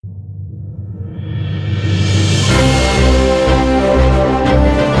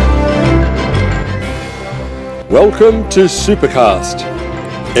Welcome to Supercast,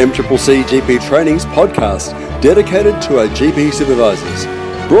 MCCC GP Training's podcast dedicated to our GP supervisors,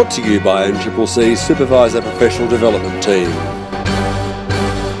 brought to you by MCCC Supervisor Professional Development Team.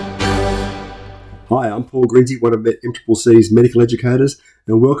 Hi, I'm Paul Grinty, one of MCCC's medical educators,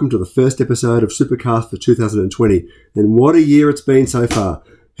 and welcome to the first episode of Supercast for 2020. And what a year it's been so far.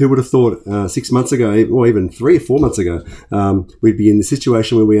 Who would have thought 6 months ago, or even 3 or 4 months ago, we'd be in the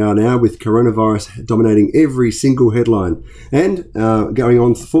situation where we are now with coronavirus dominating every single headline. And going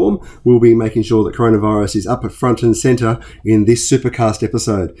on form, we'll be making sure that coronavirus is up at front and centre in this Supercast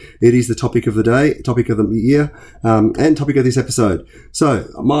episode. It is the topic of the day, topic of the year, and topic of this episode. So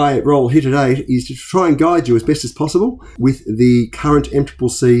my role here today is to try and guide you as best as possible with the current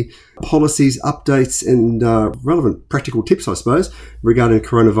MCCC policies, updates, and relevant practical tips, I suppose, regarding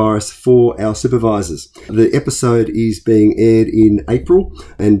coronavirus for our supervisors. The episode is being aired in April,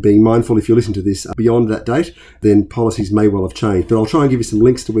 and being mindful if you listen to this beyond that date, then policies may well have changed. But I'll try and give you some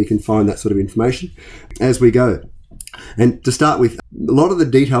links to where you can find that sort of information as we go. And to start with, a lot of the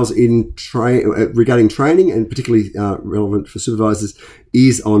details in regarding training, and particularly relevant for supervisors,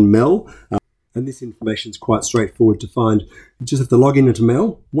 is on MEL. And this information is quite straightforward to find. You just have to log in into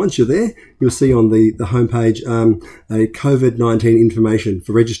MEL. Once you're there, you'll see on the homepage a COVID-19 information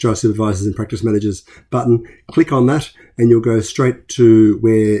for registrar supervisors and practice managers button. Click on that and you'll go straight to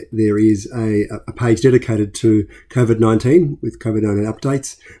where there is a page dedicated to COVID-19 with COVID-19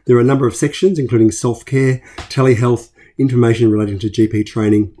 updates. There are a number of sections, including self-care, telehealth, information relating to GP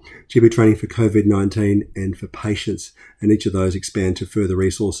training for COVID-19 and for patients, and each of those expand to further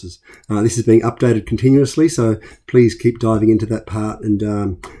resources. This is being updated continuously, so please keep diving into that part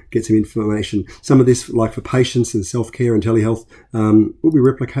and get some information. Some of this, like for patients and self-care and telehealth, will be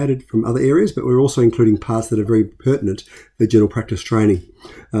replicated from other areas, but we're also including parts that are very pertinent for general practice training.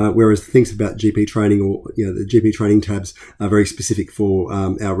 Whereas things about GP training or the GP training tabs are very specific for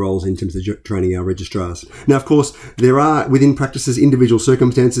our roles in terms of training our registrars. Now, of course, there are within practices individual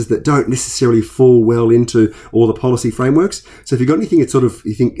circumstances that don't necessarily fall well into all the policy frameworks. So if you've got anything that sort of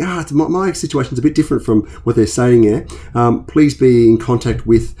you think, my situation's a bit different from what they're saying here, please be in contact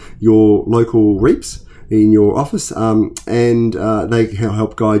with your local reps in your office, and they can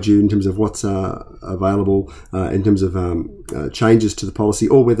help guide you in terms of what's available in terms of changes to the policy,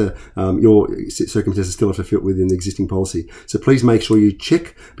 or whether your circumstances still have to fit within the existing policy. So please make sure you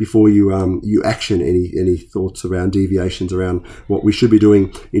check before you action any thoughts around deviations around what we should be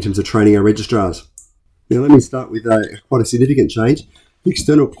doing in terms of training our registrars. Now let me start with quite a significant change: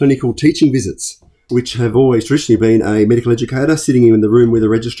 external clinical teaching visits, which have always traditionally been a medical educator sitting in the room with a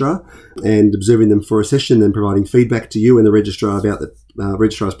registrar and observing them for a session and providing feedback to you and the registrar about the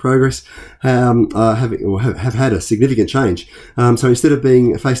registrar's progress, have had a significant change. So instead of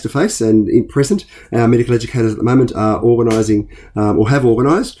being face-to-face and in present, our medical educators at the moment are organising or have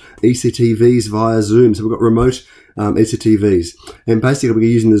organised ECTVs via Zoom. So we've got remote ECTVs, and basically we're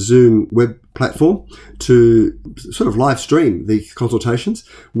using the Zoom web platform to sort of live stream the consultations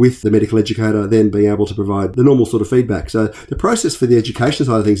with the medical educator, then being able to provide the normal sort of feedback. So the process for the education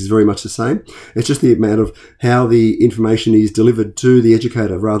side of things is very much the same. It's just the amount of how the information is delivered to the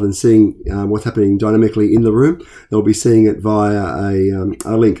educator rather than seeing what's happening dynamically in the room. They'll be seeing it via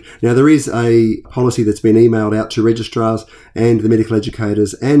a link. Now there is a policy that's been emailed out to registrars and the medical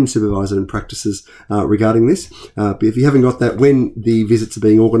educators and supervisors and practices regarding this. But if you haven't got that, when the visits are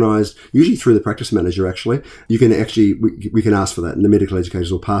being organised, usually through the practice manager actually, we can ask for that, and the medical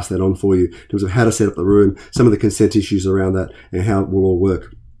educators will pass that on for you in terms of how to set up the room, some of the consent issues around that, and how it will all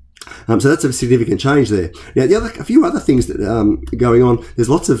work. So that's a significant change there. Now, a few other things that are going on. There's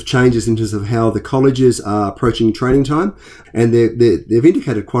lots of changes in terms of how the colleges are approaching training time, and they've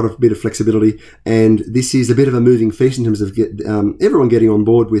indicated quite a bit of flexibility. And this is a bit of a moving feast in terms of everyone getting on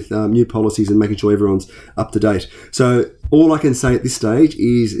board with new policies and making sure everyone's up to date. So all I can say at this stage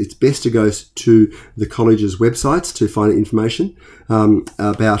is it's best to go to the college's websites to find information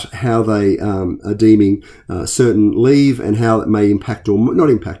about how they are deeming certain leave and how it may impact or not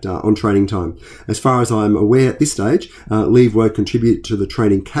impact on training time. As far as I'm aware at this stage, leave won't contribute to the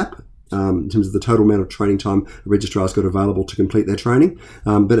training cap in terms of the total amount of training time a registrar's got available to complete their training,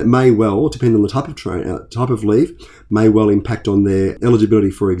 but it may well, depending on the type of leave, may well impact on their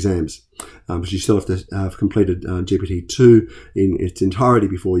eligibility for exams. Because you still have to have completed GPT-2 in its entirety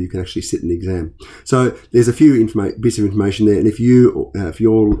before you can actually sit an exam. So there's a few bits of information there, and if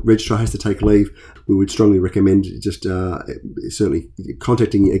your registrar has to take leave, we would strongly recommend just certainly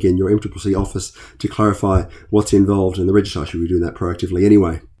contacting again your MCCC office to clarify what's involved, and the registrar should be doing that proactively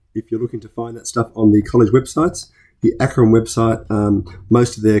anyway. If you're looking to find that stuff on the college websites, the Acrom website.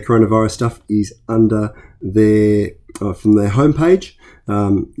 Most of their coronavirus stuff is under from their homepage.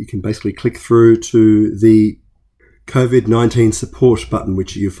 You can basically click through to the COVID-19 support button,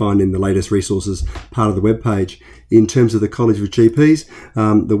 which you find in the latest resources part of the webpage. In terms of the College of GPs,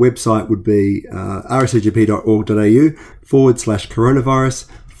 the website would be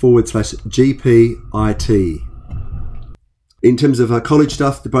rscgp.org.au/coronavirus/GPIT. In terms of college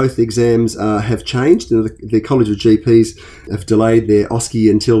stuff, both exams have changed. The College of GPs have delayed their OSCE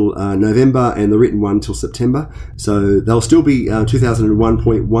until November and the written one until September. So they'll still be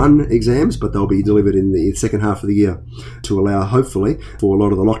 2001.1 exams, but they'll be delivered in the second half of the year to allow, hopefully, for a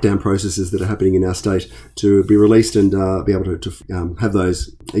lot of the lockdown processes that are happening in our state to be released and be able to have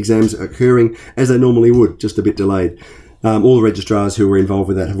those exams occurring as they normally would, just a bit delayed. All the registrars who were involved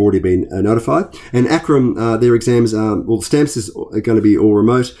with that have already been notified. And Acrom, their exams, the stamps is going to be all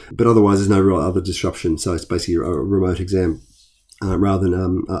remote, but otherwise there's no real other disruption. So it's basically a remote exam rather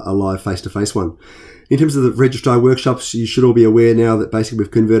than a live face-to-face one. In terms of the registrar workshops, you should all be aware now that basically we've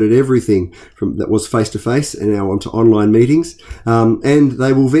converted everything from that was face-to-face and now onto online meetings. And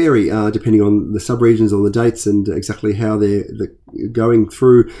they will vary depending on the sub-regions, on the dates and exactly how they're going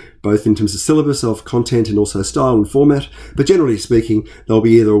through, both in terms of syllabus of content and also style and format. But generally speaking, there'll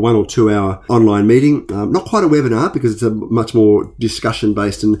be either a 1 or 2 hour online meeting, not quite a webinar because it's a much more discussion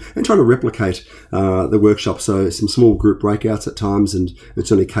based and trying to replicate the workshop. So some small group breakouts at times, and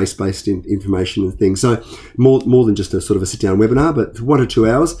it's only case based information and things. So more than just a sort of a sit down webinar, but 1 or 2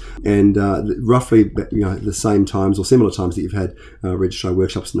 hours and roughly the same times or similar times that you've had registrar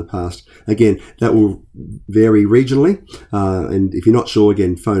workshops in the past. Again, that will vary regionally, and if you're not sure,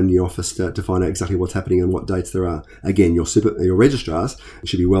 again, phone your office to find out exactly what's happening and what dates there are. Again, your registrars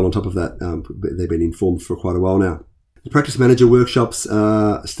should be well on top of that. They've been informed for quite a while now. The practice manager workshops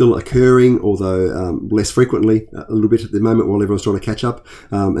are still occurring, although less frequently, a little bit at the moment while everyone's trying to catch up.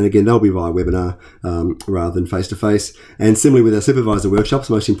 And again, they'll be via webinar rather than face-to-face. And similarly with our supervisor workshops,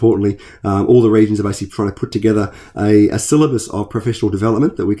 most importantly, all the regions are basically trying to put together a syllabus of professional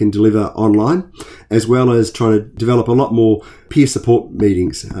development that we can deliver online, as well as trying to develop a lot more peer support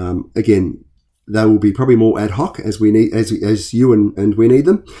meetings. Again, they will be probably more ad hoc as we need, as you and we need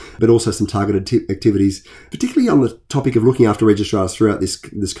them, but also some targeted activities, particularly on the topic of looking after registrars throughout this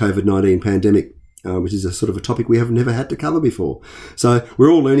COVID-19 pandemic, which is a sort of a topic we have never had to cover before. So we're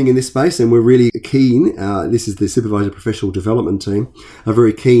all learning in this space, and we're really keen. This is the Supervisor Professional Development team, are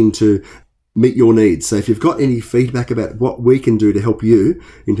very keen to meet your needs. So if you've got any feedback about what we can do to help you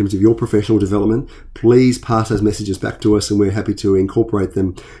in terms of your professional development, please pass those messages back to us, and we're happy to incorporate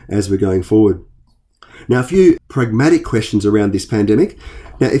them as we're going forward. Now, a few pragmatic questions around this pandemic.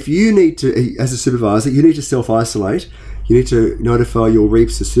 Now, if you need to, as a supervisor, you need to self-isolate, you need to notify your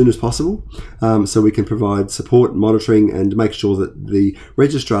reps as soon as possible so we can provide support, monitoring, and make sure that the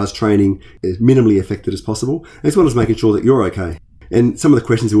registrar's training is minimally affected as possible, as well as making sure that you're okay. And some of the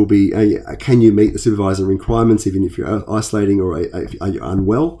questions will be, can you meet the supervisor requirements even if you're isolating or are you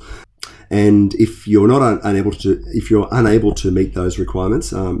unwell? And if you're unable to meet those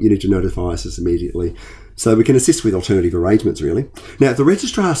requirements, you need to notify us immediately, so we can assist with alternative arrangements. Really, now if the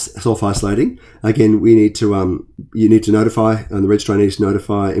registrar is self-isolating, again, we need to you need to notify, and the registrar needs to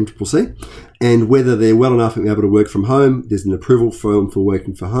notify MCCC, and whether they're well enough and able to work from home. There's an approval form for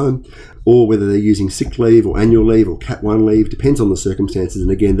working from home, or whether they're using sick leave or annual leave or Cat 1 leave, depends on the circumstances.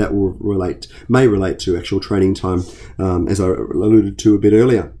 And again, that will may relate to actual training time, as I alluded to a bit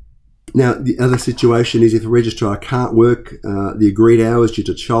earlier. Now, the other situation is if a registrar can't work the agreed hours due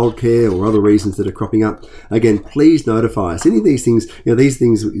to childcare or other reasons that are cropping up, again, please notify us. Any of these things, these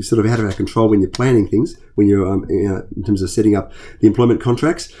things are sort of out of our control when you're planning things, when you're in terms of setting up the employment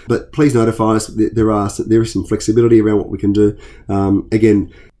contracts. But please notify us. There is some flexibility around what we can do.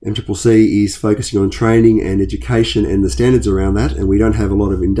 Again, MCCC is focusing on training and education and the standards around that, and we don't have a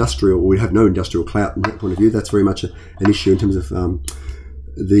lot of we have no industrial clout from that point of view. That's very much an issue in terms of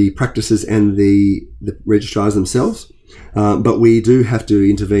the practices and the registrars themselves. But we do have to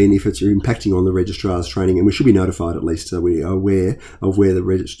intervene if it's impacting on the registrar's training, and we should be notified at least so we are aware of where the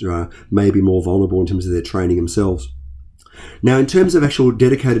registrar may be more vulnerable in terms of their training themselves. Now, in terms of actual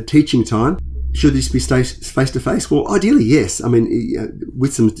dedicated teaching time, should this be face-to-face? Well, ideally, yes. I mean,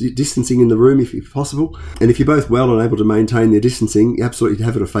 with some distancing in the room, if possible. And if you're both well and able to maintain the distancing, absolutely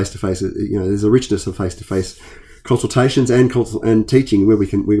have it a face-to-face. There's a richness of face-to-face consultations and teaching where we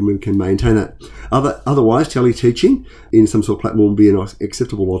can maintain that. Otherwise, tele-teaching in some sort of platform will be an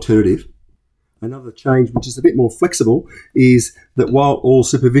acceptable alternative. Another change, which is a bit more flexible, is that while all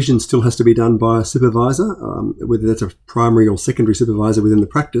supervision still has to be done by a supervisor, whether that's a primary or secondary supervisor within the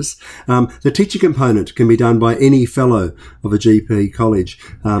practice, the teacher component can be done by any fellow of a GP college.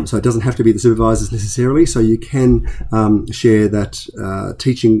 So it doesn't have to be the supervisors necessarily. So you can share that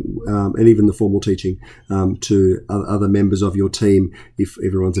teaching and even the formal teaching to other members of your team if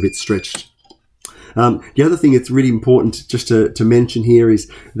everyone's a bit stretched. The other thing that's really important just to mention here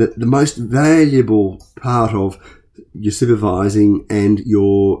is that the most valuable part of your supervising and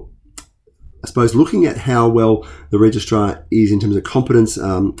your, I suppose, looking at how well the registrar is in terms of competence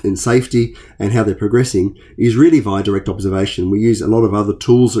and safety and how they're progressing is really via direct observation. We use a lot of other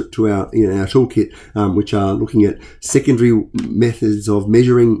tools to our toolkit, which are looking at secondary methods of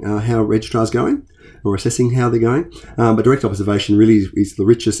measuring how a registrar is going, or assessing how they're going. But direct observation really is the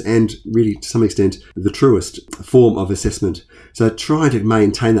richest and really, to some extent, the truest form of assessment. So try to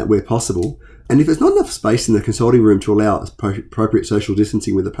maintain that where possible. And if there's not enough space in the consulting room to allow appropriate social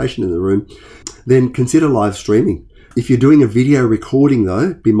distancing with the patient in the room, then consider live streaming. If you're doing a video recording,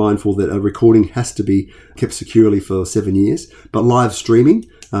 though, be mindful that a recording has to be kept securely for 7 years. But live streaming,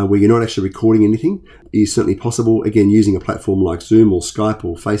 where you're not actually recording anything, is certainly possible. Again, using a platform like Zoom or Skype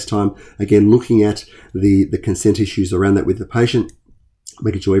or FaceTime. Again, looking at the consent issues around that with the patient,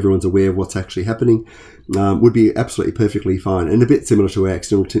 making sure everyone's aware of what's actually happening, would be absolutely perfectly fine. And a bit similar to our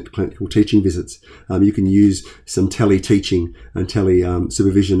external clinical teaching visits. You can use some tele-teaching and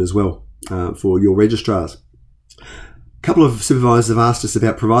tele-supervision as well for your registrars. A couple of supervisors have asked us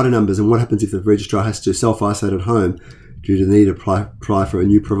about provider numbers and what happens if the registrar has to self-isolate at home due to the need to apply for a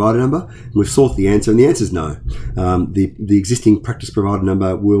new provider number. And we've sought the answer, and the answer is no. The existing practice provider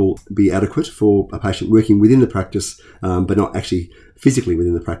number will be adequate for a patient working within the practice, but not actually physically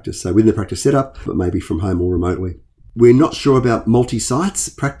within the practice. So within the practice setup, but maybe from home or remotely. We're not sure about multi-sites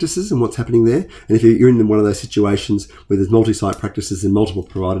practices and what's happening there. And if you're in one of those situations where there's multi-site practices and multiple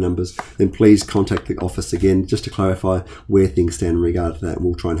provider numbers, then please contact the office again just to clarify where things stand in regard to that, and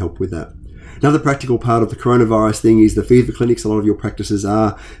we'll try and help with that. Another practical part of the coronavirus thing is the fever clinics. A lot of your practices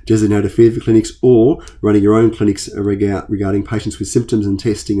are designated fever clinics or running your own clinics regarding patients with symptoms and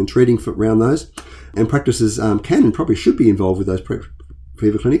testing and treating around those. And practices can and probably should be involved with those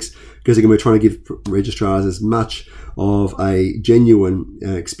fever clinics, because again, we're trying to give registrars as much of a genuine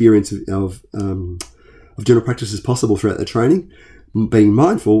experience of general practice as possible throughout their training, being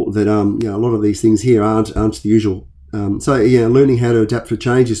mindful that a lot of these things here aren't the usual. Learning how to adapt for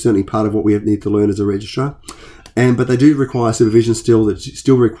change is certainly part of what we need to learn as a registrar. But they do require supervision still, that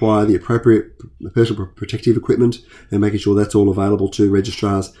still require the appropriate personal protective equipment and making sure that's all available to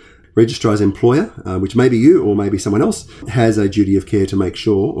registrars. Registrar's employer, which may be you or maybe someone else, has a duty of care to make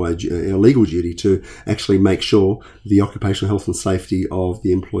sure, or a legal duty to actually make sure the occupational health and safety of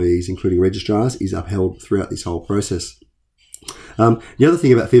the employees, including registrars, is upheld throughout this whole process. The other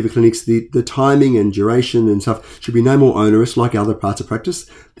thing about fever clinics, the timing and duration and stuff should be no more onerous, like other parts of practice,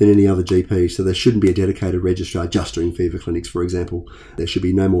 than any other GP. So there shouldn't be a dedicated registrar just doing fever clinics, for example. There should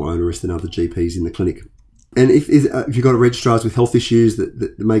be no more onerous than other GPs in the clinic. And if you've got registrars with health issues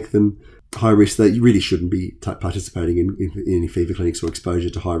that make them high risk, they really shouldn't be participating in any fever clinics or exposure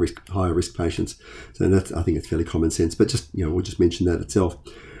to higher risk patients. So I think it's fairly common sense. But we'll just mention that itself.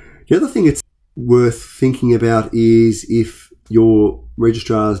 The other thing it's worth thinking about is if your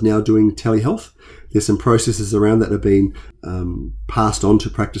registrar is now doing telehealth. There's some processes around that have been passed on to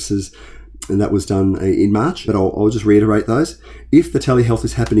practices, and that was done in March, but I'll just reiterate those. If the telehealth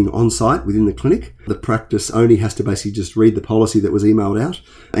is happening on site within the clinic, the practice only has to basically just read the policy that was emailed out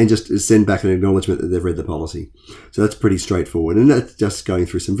and just send back an acknowledgement that they've read the policy. So that's pretty straightforward. And that's just going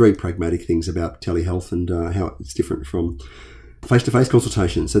through some very pragmatic things about telehealth and how it's different from face-to-face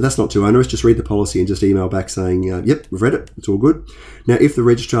consultation. So that's not too onerous. Just read the policy and just email back saying, yep, we've read it. It's all good. Now, if the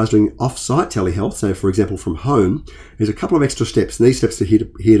registrar is doing off-site telehealth, so for example from home, there's a couple of extra steps. And these steps are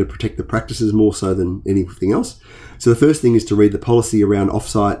here to protect the practices more so than anything else. So the first thing is to read the policy around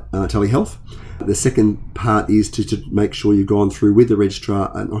off-site telehealth. The second part is to make sure you've gone through with the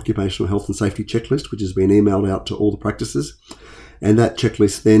registrar an occupational health and safety checklist, which has been emailed out to all the practices. And that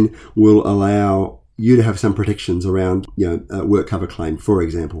checklist then will allow you to have some protections around, work cover claim, for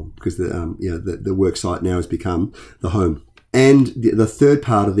example, because the work site now has become the home. And the third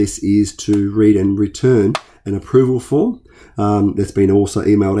part of this is to read and return an approval form that's been also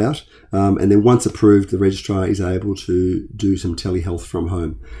emailed out. And then once approved, the registrar is able to do some telehealth from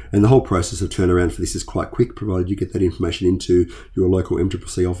home. And the whole process of turnaround for this is quite quick, provided you get that information into your local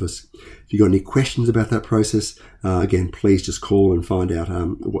MCCC office. If you've got any questions about that process, again, please just call and find out.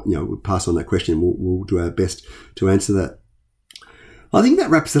 We'll pass on that question. We'll do our best to answer that. I think that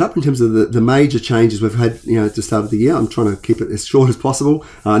wraps it up in terms of the major changes we've had, at the start of the year. I'm trying to keep it as short as possible.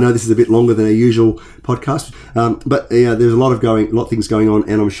 I know this is a bit longer than our usual podcast, but there's a lot of things going on,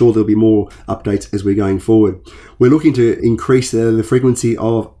 and I'm sure there'll be more updates as we're going forward. We're looking to increase the frequency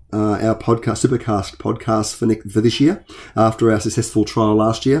of our podcast, Supercast podcasts for this year, after our successful trial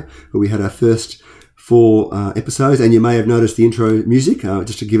last year, where we had our first 4 episodes, and you may have noticed the intro music,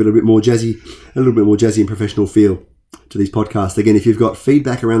 just to give it a little bit more jazzy and professional feel to these podcasts. Again, if you've got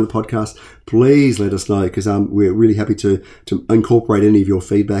feedback around the podcast, please let us know, because we're really happy to incorporate any of your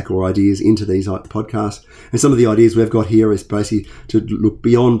feedback or ideas into these podcasts. And some of the ideas we've got here is basically to look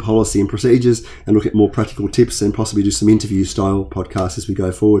beyond policy and procedures and look at more practical tips, and possibly do some interview style podcasts as we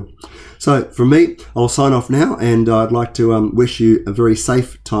go forward. So from me, I'll sign off now, and I'd like to wish you a very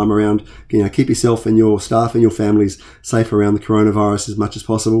safe time around. Keep yourself and your staff and your families safe around the coronavirus as much as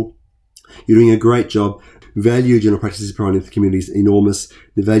possible. You're doing a great job. Value general practices providing the community is enormous.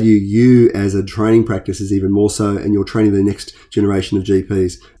 The value you as a training practice is even more so, and you're training the next generation of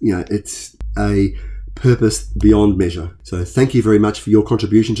GPs. It's a purpose beyond measure. So thank you very much for your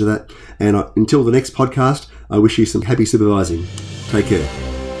contribution to that. And until the next podcast, I wish you some happy supervising. Take care.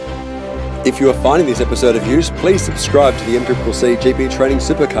 If you are finding this episode of use, please subscribe to the MCCC GP Training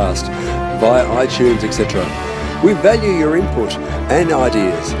Supercast via iTunes, etc. We value your input and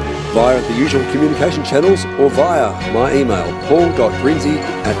ideas via the usual communication channels or via my email,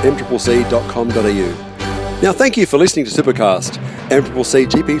 paul.grinzi@mccc.com.au. Now, thank you for listening to Supercast, MCCC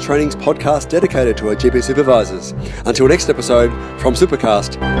GP Training's podcast dedicated to our GP supervisors. Until next episode from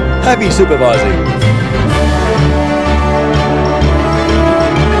Supercast, happy supervising.